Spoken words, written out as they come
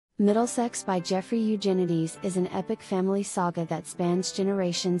Middlesex by Jeffrey Eugenides is an epic family saga that spans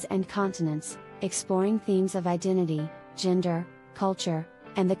generations and continents, exploring themes of identity, gender, culture,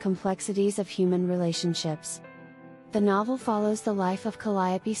 and the complexities of human relationships. The novel follows the life of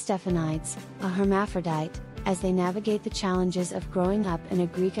Calliope Stephanides, a hermaphrodite, as they navigate the challenges of growing up in a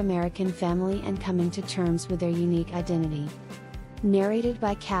Greek-American family and coming to terms with their unique identity. Narrated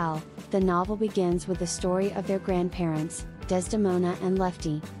by Cal, the novel begins with the story of their grandparents, Desdemona and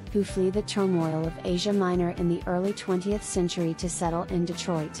Lefty, who flee the turmoil of Asia Minor in the early 20th century to settle in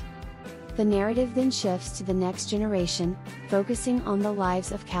Detroit. The narrative then shifts to the next generation, focusing on the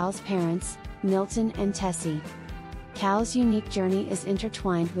lives of Cal's parents, Milton and Tessie. Cal's unique journey is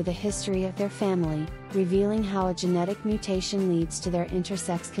intertwined with the history of their family, revealing how a genetic mutation leads to their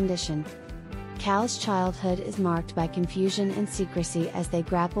intersex condition. Cal's childhood is marked by confusion and secrecy as they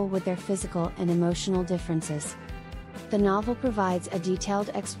grapple with their physical and emotional differences. The novel provides a detailed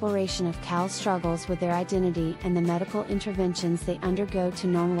exploration of Cal's struggles with their identity and the medical interventions they undergo to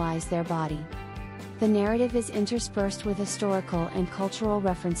normalize their body. The narrative is interspersed with historical and cultural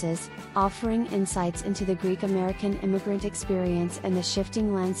references, offering insights into the Greek-American immigrant experience and the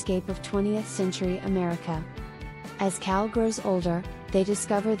shifting landscape of 20th century America. As Cal grows older, they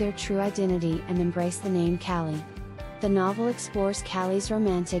discover their true identity and embrace the name Callie. The novel explores Callie's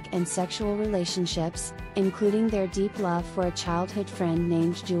romantic and sexual relationships, including their deep love for a childhood friend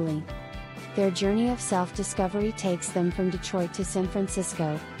named Julie. Their journey of self-discovery takes them from Detroit to San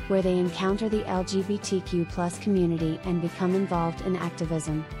Francisco, where they encounter the LGBTQ+ community and become involved in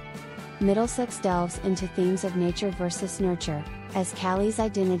activism. Middlesex delves into themes of nature versus nurture, as Callie's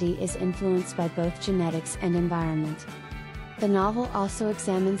identity is influenced by both genetics and environment. The novel also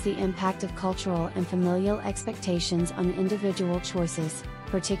examines the impact of cultural and familial expectations on individual choices,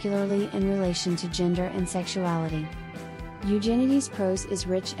 particularly in relation to gender and sexuality. Eugenides' prose is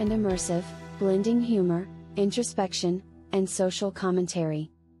rich and immersive, blending humor, introspection, and social commentary.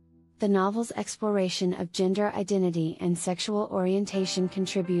 The novel's exploration of gender identity and sexual orientation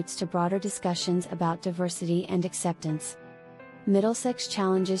contributes to broader discussions about diversity and acceptance. Middlesex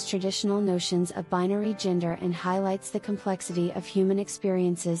challenges traditional notions of binary gender and highlights the complexity of human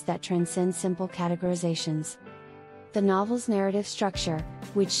experiences that transcend simple categorizations. The novel's narrative structure,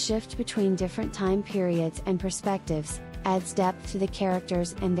 which shifts between different time periods and perspectives, adds depth to the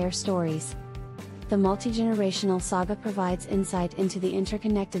characters and their stories. The multi-generational saga provides insight into the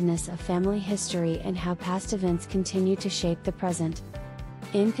interconnectedness of family history and how past events continue to shape the present.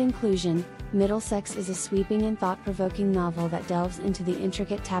 In conclusion, Middlesex is a sweeping and thought-provoking novel that delves into the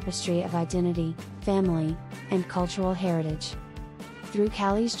intricate tapestry of identity, family, and cultural heritage. Through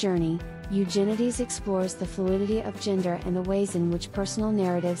Callie's journey, Eugenides explores the fluidity of gender and the ways in which personal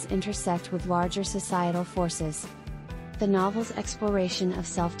narratives intersect with larger societal forces. The novel's exploration of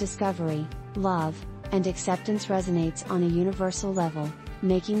self-discovery, love, and acceptance resonates on a universal level,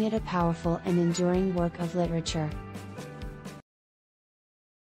 making it a powerful and enduring work of literature.